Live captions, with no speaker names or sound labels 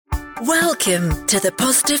Welcome to the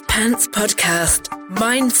Positive Pants Podcast.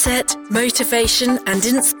 Mindset, motivation and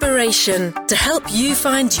inspiration to help you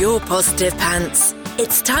find your positive pants.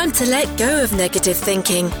 It's time to let go of negative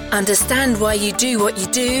thinking, understand why you do what you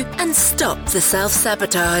do and stop the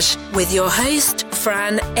self-sabotage with your host,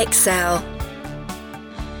 Fran Excel.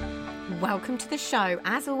 Welcome to the show.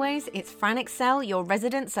 As always, it's Fran Excel, your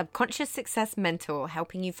resident subconscious success mentor,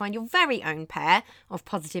 helping you find your very own pair of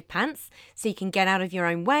positive pants so you can get out of your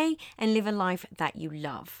own way and live a life that you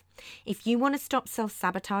love. If you want to stop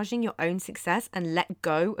self-sabotaging your own success and let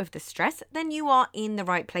go of the stress, then you are in the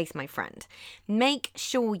right place, my friend. Make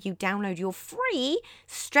sure you download your free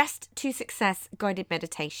Stressed to Success guided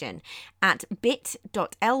meditation at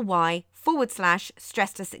bit.ly/stress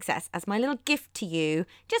to success as my little gift to you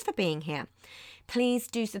just for being here. Please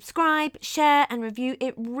do subscribe, share and review.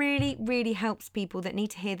 It really, really helps people that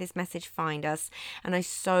need to hear this message find us, and I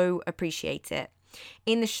so appreciate it.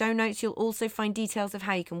 In the show notes, you'll also find details of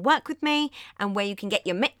how you can work with me and where you can get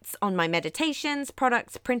your mitts on my meditations,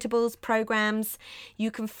 products, printables, programs.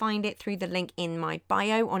 You can find it through the link in my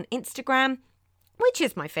bio on Instagram, which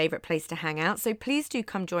is my favourite place to hang out. So please do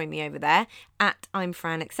come join me over there at I'm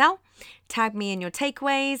Fran Excel. Tag me in your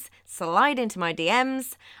takeaways, slide into my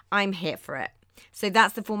DMs. I'm here for it. So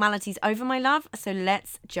that's the formalities over, my love. So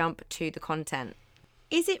let's jump to the content.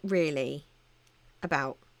 Is it really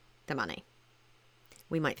about the money?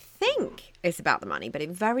 We might think it's about the money, but it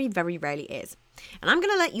very, very rarely is. And I'm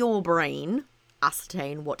going to let your brain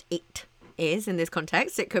ascertain what it is in this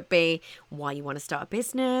context. It could be why you want to start a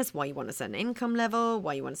business, why you want a certain income level,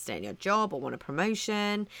 why you want to stay in your job or want a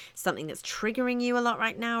promotion, something that's triggering you a lot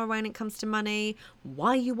right now when it comes to money,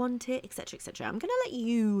 why you want it, etc., etc. I'm going to let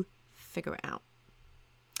you figure it out.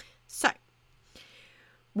 So,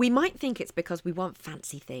 we might think it's because we want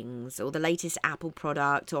fancy things or the latest Apple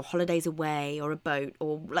product or holidays away or a boat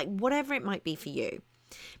or like whatever it might be for you.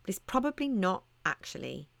 But it's probably not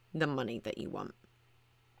actually the money that you want.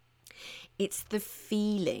 It's the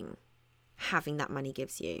feeling having that money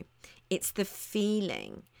gives you. It's the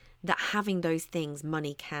feeling that having those things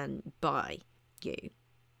money can buy you.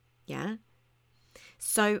 Yeah?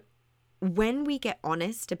 So when we get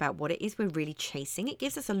honest about what it is we're really chasing, it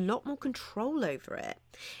gives us a lot more control over it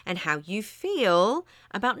and how you feel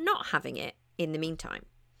about not having it in the meantime.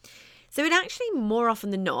 So it actually, more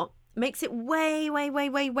often than not, makes it way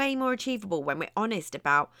more achievable when we're honest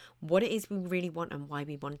about what it is we really want and why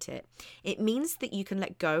we want it. It means that you can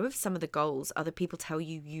let go of some of the goals other people tell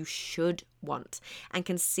you you should want and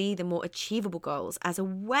can see the more achievable goals as a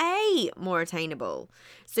way more attainable.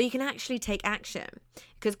 So you can actually take action.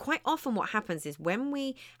 Because quite often what happens is when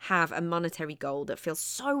we have a monetary goal that feels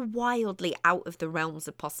so wildly out of the realms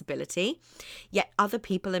of possibility, yet other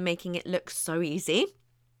people are making it look so easy,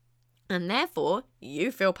 and therefore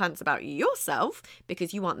you feel pants about yourself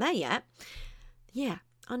because you aren't there yet, yeah,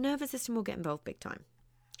 our nervous system will get involved big time.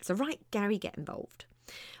 So right, Gary, get involved.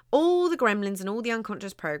 All the gremlins and all the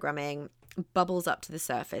unconscious programming bubbles up to the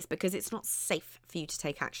surface because it's not safe for you to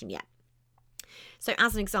take action yet. So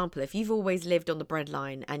as an example, if you've always lived on the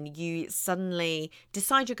breadline and you suddenly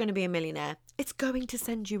decide you're going to be a millionaire, it's going to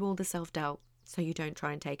send you all the self-doubt so you don't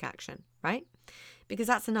try and take action, right? Because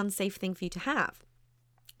that's an unsafe thing for you to have.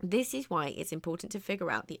 This is why it's important to figure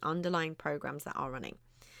out the underlying programs that are running.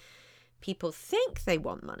 People think they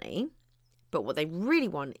want money, but what they really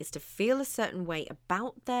want is to feel a certain way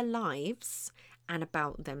about their lives and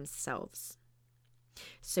about themselves.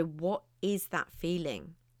 So what is that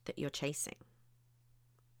feeling that you're chasing?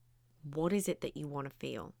 What is it that you want to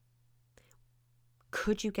feel?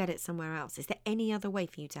 Could you get it somewhere else? Is there any other way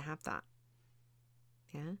for you to have that?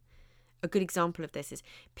 Yeah. A good example of this is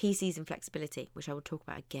PCs and flexibility, which I will talk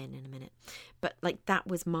about again in a minute. But like that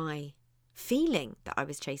was my feeling that I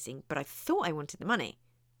was chasing, but I thought I wanted the money,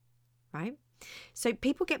 right? So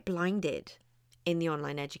people get blinded in the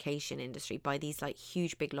online education industry by these like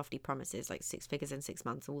huge, big, lofty promises, like 6 figures in 6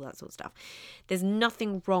 months, all that sort of stuff. There's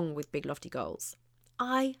nothing wrong with big, lofty goals.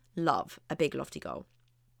 I love a big, lofty goal.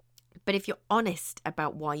 But if you're honest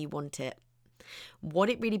about why you want it, what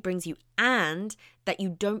it really brings you, and that you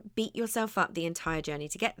don't beat yourself up the entire journey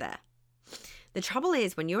to get there. The trouble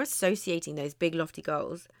is when you're associating those big lofty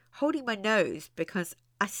goals, holding my nose because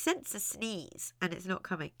I sense a sneeze and it's not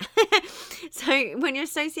coming. So when you're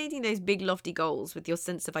associating those big lofty goals with your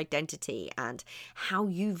sense of identity and how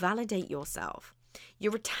you validate yourself,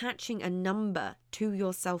 you're attaching a number to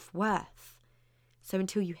your self-worth. So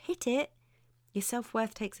until you hit it, your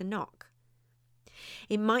self-worth takes a knock.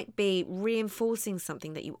 It might be reinforcing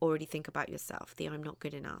something that you already think about yourself, the I'm not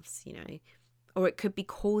good enough, or it could be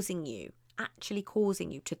causing you actually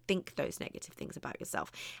causing you to think those negative things about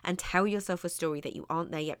yourself and tell yourself a story that you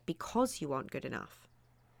aren't there yet because you aren't good enough,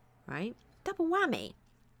 right? Double whammy.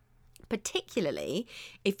 Particularly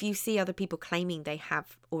if you see other people claiming they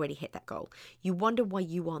have already hit that goal. You wonder why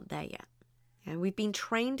you aren't there yet. And we've been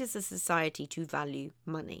trained as a society to value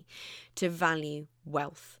money, to value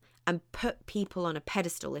wealth, and put people on a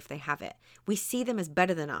pedestal if they have it. We see them as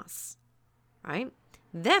better than us, right?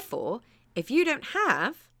 Therefore, if you don't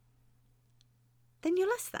have, then you're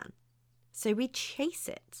less than. So we chase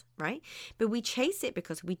it, right? But we chase it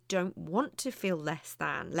because we don't want to feel less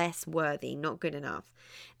than, less worthy, not good enough.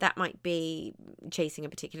 That might be chasing a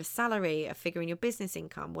particular salary, a figure in your business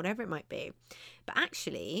income, whatever it might be. But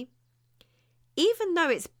actually, even though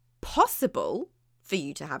it's possible for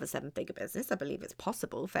you to have a 7-figure business, I believe it's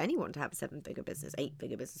possible for anyone to have a 7-figure business,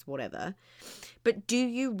 8-figure business, whatever. But do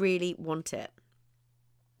you really want it?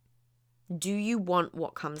 Do you want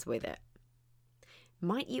what comes with it?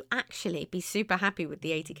 Might you actually be super happy with the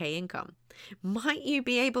 80k income? Might you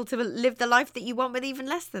be able to live the life that you want with even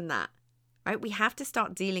less than that? Right? We have to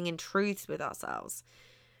start dealing in truths with ourselves.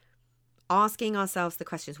 Asking ourselves the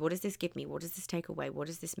questions, what does this give me? What does this take away? What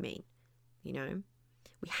does this mean? You know,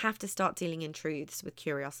 we have to start dealing in truths with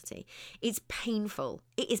curiosity. It's painful.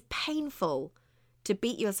 It is painful to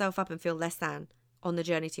beat yourself up and feel less than on the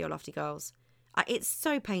journey to your lofty goals. It's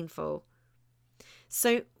so painful.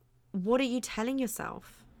 So what are you telling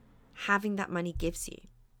yourself having that money gives you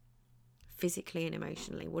physically and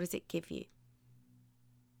emotionally? What does it give you?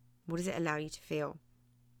 What does it allow you to feel?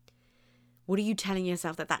 What are you telling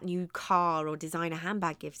yourself that new car or designer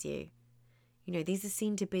handbag gives you? You know, these are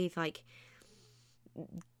seen to be like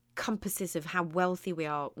compasses of how wealthy we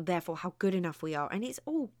are, therefore how good enough we are. And it's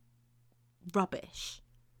all rubbish.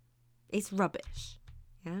 It's rubbish.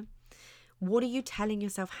 Yeah. What are you telling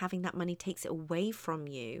yourself having that money takes it away from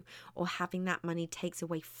you, or having that money takes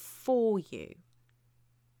away for you,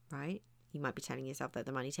 right? You might be telling yourself that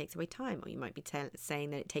the money takes away time, or you might be saying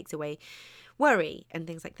that it takes away worry and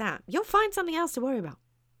things like that. You'll find something else to worry about.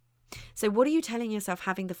 So what are you telling yourself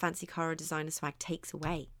having the fancy car or designer swag takes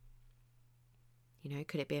away? You know,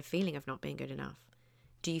 could it be a feeling of not being good enough?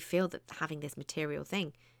 Do you feel that having this material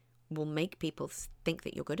thing will make people think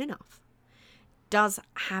that you're good enough? Does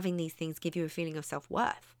having these things give you a feeling of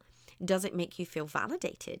self-worth? Does it make you feel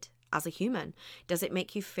validated as a human? Does it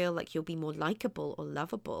make you feel like you'll be more likable or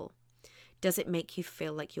lovable? Does it make you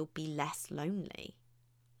feel like you'll be less lonely?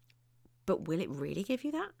 But will it really give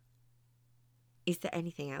you that? Is there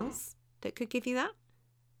anything else that could give you that?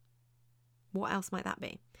 What else might that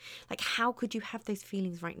be? Like, how could you have those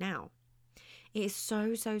feelings right now? It is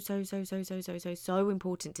so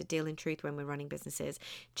important to deal in truth when we're running businesses,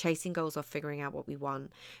 chasing goals or figuring out what we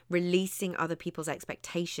want, releasing other people's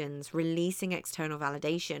expectations, releasing external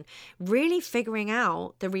validation, really figuring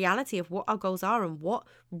out the reality of what our goals are and what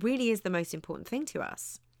really is the most important thing to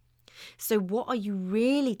us. So what are you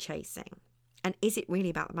really chasing? And is it really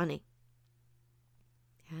about the money?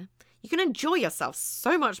 Yeah. You can enjoy yourself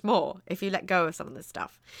so much more if you let go of some of this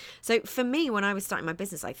stuff. So for me, when I was starting my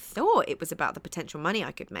business, I thought it was about the potential money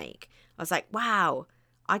I could make. I was like, wow,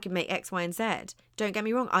 I could make X, Y, and Z. Don't get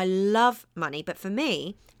me wrong. I love money. But for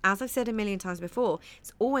me, as I've said a million times before,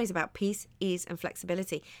 it's always about peace, ease, and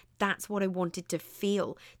flexibility. That's what I wanted to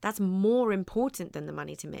feel. That's more important than the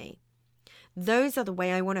money to me. Those are the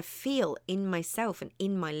way I want to feel in myself and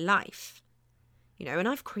in my life. You know, and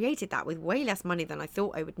I've created that with way less money than I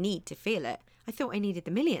thought I would need to feel it. I thought I needed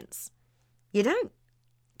the millions. You don't.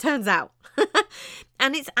 Turns out.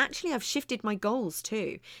 And it's actually, I've shifted my goals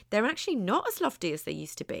too. They're actually not as lofty as they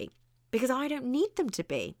used to be because I don't need them to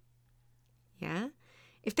be. Yeah.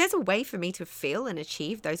 If there's a way for me to feel and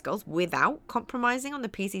achieve those goals without compromising on the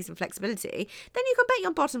peace, ease, and flexibility, then you can bet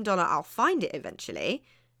your bottom dollar I'll find it eventually.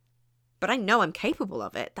 But I know I'm capable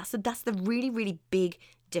of it. That's the really, really big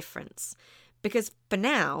difference. Because for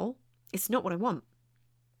now, it's not what I want.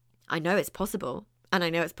 I know it's possible, and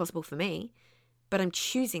I know it's possible for me, but I'm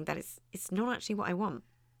choosing that it's not actually what I want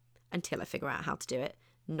until I figure out how to do it,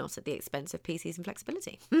 not at the expense of peace, ease, and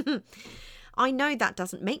flexibility. I know that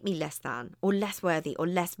doesn't make me less than, or less worthy, or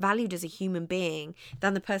less valued as a human being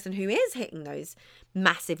than the person who is hitting those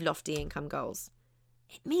massive, lofty income goals.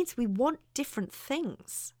 It means we want different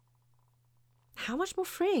things. How much more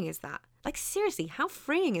freeing is that? Like, seriously, how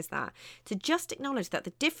freeing is that? To just acknowledge that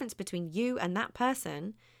the difference between you and that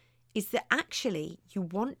person is that actually you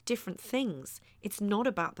want different things. It's not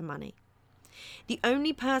about the money. The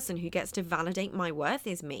only person who gets to validate my worth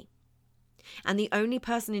is me. And the only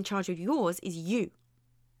person in charge of yours is you.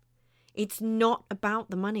 It's not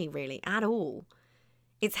about the money, really, at all.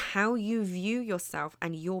 It's how you view yourself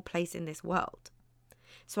and your place in this world.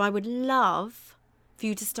 So I would love for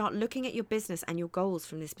you to start looking at your business and your goals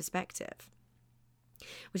from this perspective,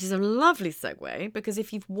 which is a lovely segue, because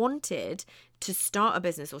if you've wanted to start a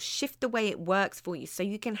business or shift the way it works for you so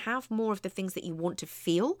you can have more of the things that you want to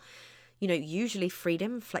feel, usually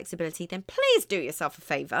freedom, flexibility, then please do yourself a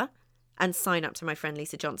favor and sign up to my friend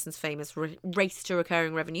Lisa Johnson's famous Race to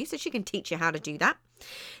Recurring Revenue so she can teach you how to do that.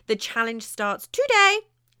 The challenge starts today,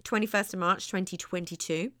 21st of March,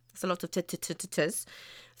 2022. It's a lot of t-t-t-t-ts.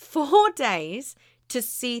 4 days to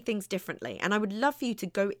see things differently. And I would love for you to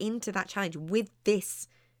go into that challenge with this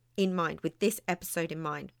in mind, with this episode in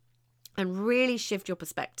mind, and really shift your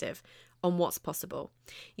perspective on what's possible.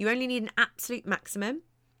 You only need an absolute maximum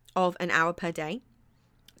of an hour per day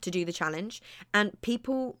to do the challenge, and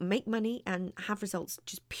people make money and have results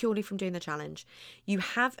just purely from doing the challenge. You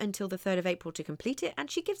have until the 3rd of April to complete it, and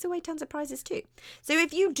she gives away tons of prizes too. So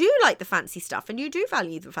if you do like the fancy stuff and you do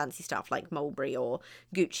value the fancy stuff like Mulberry or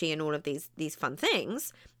Gucci and all of these fun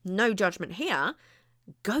things, no judgment here,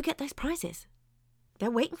 go get those prizes. They're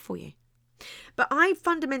waiting for you. But I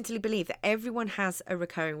fundamentally believe that everyone has a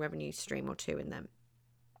recurring revenue stream or two in them.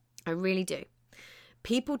 I really do.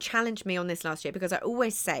 People challenged me on this last year because I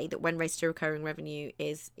always say that when Race to Recurring Revenue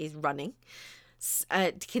is running,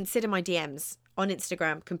 consider my DMs on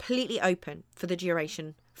Instagram completely open for the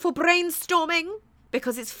duration for brainstorming,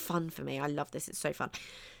 because it's fun for me. I love this. It's so fun.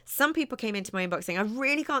 Some people came into my inbox saying, I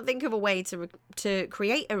really can't think of a way to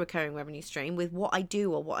create a recurring revenue stream with what I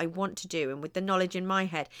do or what I want to do and with the knowledge in my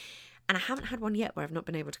head. And I haven't had one yet where I've not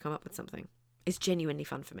been able to come up with something. It's genuinely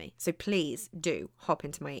fun for me. So please do hop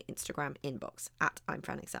into my Instagram inbox at I'm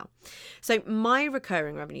Fran Excel. So my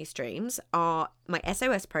recurring revenue streams are my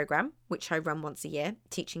SOS program, which I run once a year,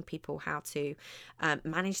 teaching people how to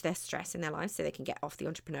manage their stress in their lives so they can get off the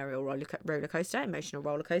entrepreneurial roller coaster, emotional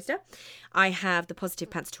roller coaster. I have the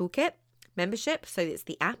Positive Pants Toolkit membership, so it's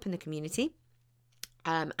the app and the community.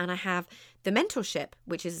 And I have the mentorship,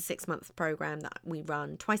 which is a 6-month program that we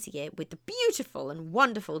run twice a year with the beautiful and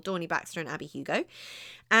wonderful Dawny Baxter and Abby Hugo.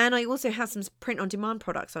 And I also have some print-on-demand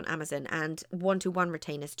products on Amazon and one-to-one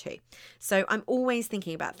retainers too. So I'm always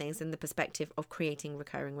thinking about things in the perspective of creating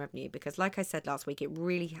recurring revenue, because like I said last week, it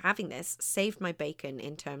really, having this saved my bacon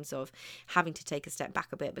in terms of having to take a step back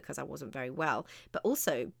a bit because I wasn't very well, but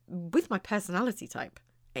also with my personality type.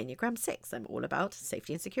 Enneagram 6, I'm all about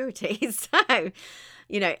safety and security. So,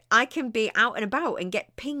 I can be out and about and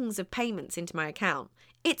get pings of payments into my account.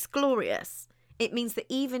 It's glorious. It means that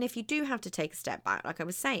even if you do have to take a step back, like I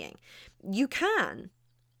was saying, you can.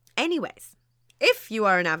 Anyways, if you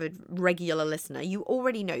are an avid regular listener, you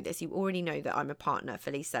already know this. You already know that I'm a partner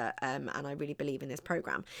for Lisa, and I really believe in this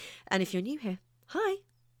program. And if you're new here, hi,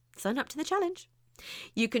 sign up to the challenge.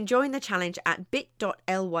 You can join the challenge at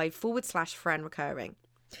bit.ly/Fran Recurring.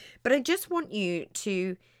 But I just want you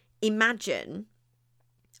to imagine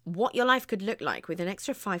what your life could look like with an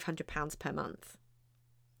extra £500 per month,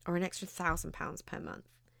 or an extra £1,000 per month,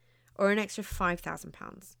 or an extra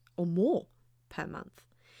 £5,000 or more per month.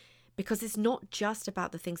 Because it's not just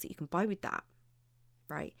about the things that you can buy with that,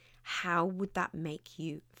 right? How would that make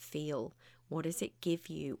you feel? What does it give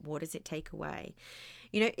you? What does it take away?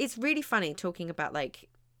 It's really funny talking about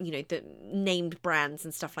the named brands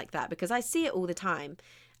and stuff like that, because I see it all the time,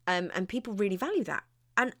 and people really value that.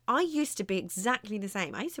 And I used to be exactly the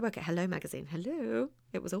same. I used to work at Hello Magazine. Hello.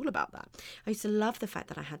 It was all about that. I used to love the fact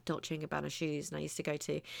that I had Dolce & Gabbana shoes, and I used to go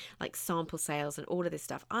to sample sales and all of this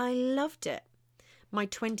stuff. I loved it. My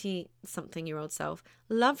 20-something-year-old self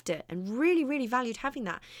loved it and really, really valued having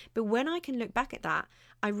that. But when I can look back at that,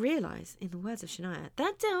 I realise, in the words of Shania,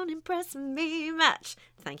 that don't impress me much.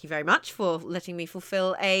 Thank you very much for letting me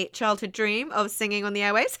fulfil a childhood dream of singing on the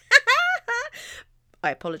airwaves. I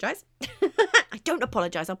apologise. I don't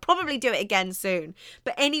apologise. I'll probably do it again soon.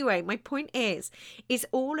 But anyway, my point is, it's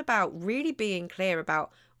all about really being clear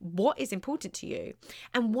about what is important to you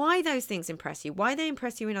and why those things impress you, why they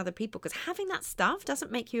impress you in other people. Because having that stuff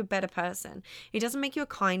doesn't make you a better person. It doesn't make you a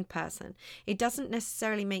kind person. It doesn't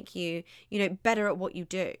necessarily make you, better at what you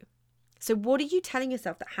do. So what are you telling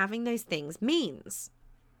yourself that having those things means?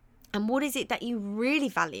 And what is it that you really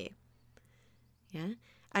value? Yeah.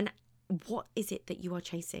 And what is it that you are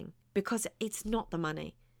chasing? Because it's not the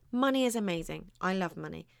money. Money is amazing. I love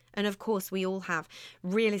money. And of course, we all have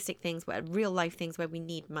realistic things, real life things where we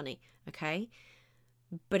need money, okay?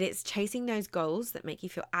 But it's chasing those goals that make you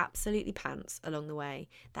feel absolutely pants along the way.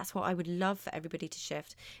 That's what I would love for everybody to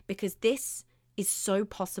shift, because this is so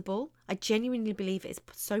possible. I genuinely believe it's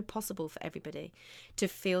so possible for everybody to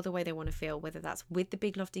feel the way they want to feel, whether that's with the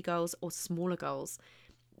big lofty goals or smaller goals.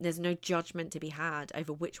 There's no judgment to be had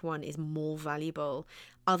over which one is more valuable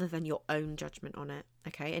other than your own judgment on it,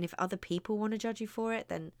 okay? And if other people want to judge you for it,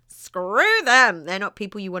 then screw them. They're not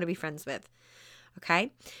people you want to be friends with,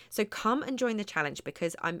 okay? So come and join the challenge,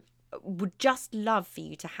 because would just love for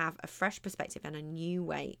you to have a fresh perspective and a new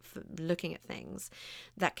way for looking at things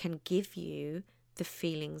that can give you the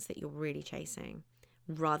feelings that you're really chasing,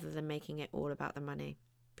 rather than making it all about the money,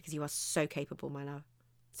 because you are so capable, my love.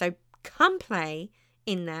 So come play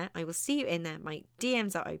in there. I will see you in there. My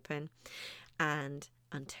DMs are open. And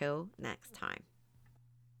until next time.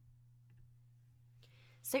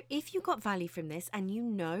 So if you got value from this, and you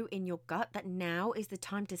know in your gut that now is the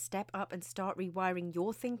time to step up and start rewiring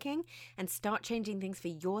your thinking and start changing things for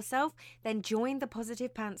yourself, then join the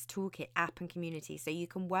Positive Pants Toolkit app and community so you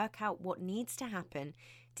can work out what needs to happen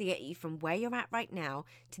to get you from where you're at right now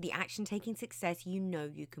to the action-taking success you know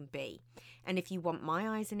you can be. And if you want my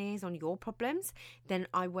eyes and ears on your problems, then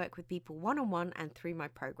I work with people one-on-one and through my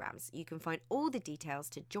programs. You can find all the details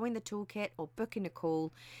to join the toolkit or book in a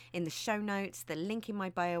call in the show notes, the link in my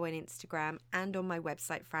bio on Instagram, and on my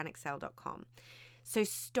website, franexcel.com. So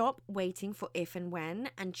stop waiting for if and when,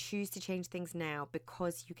 and choose to change things now,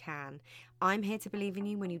 because you can. I'm here to believe in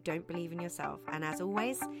you when you don't believe in yourself. And as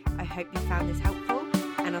always, I hope you found this helpful,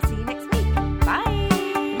 and I'll see you next week. Bye.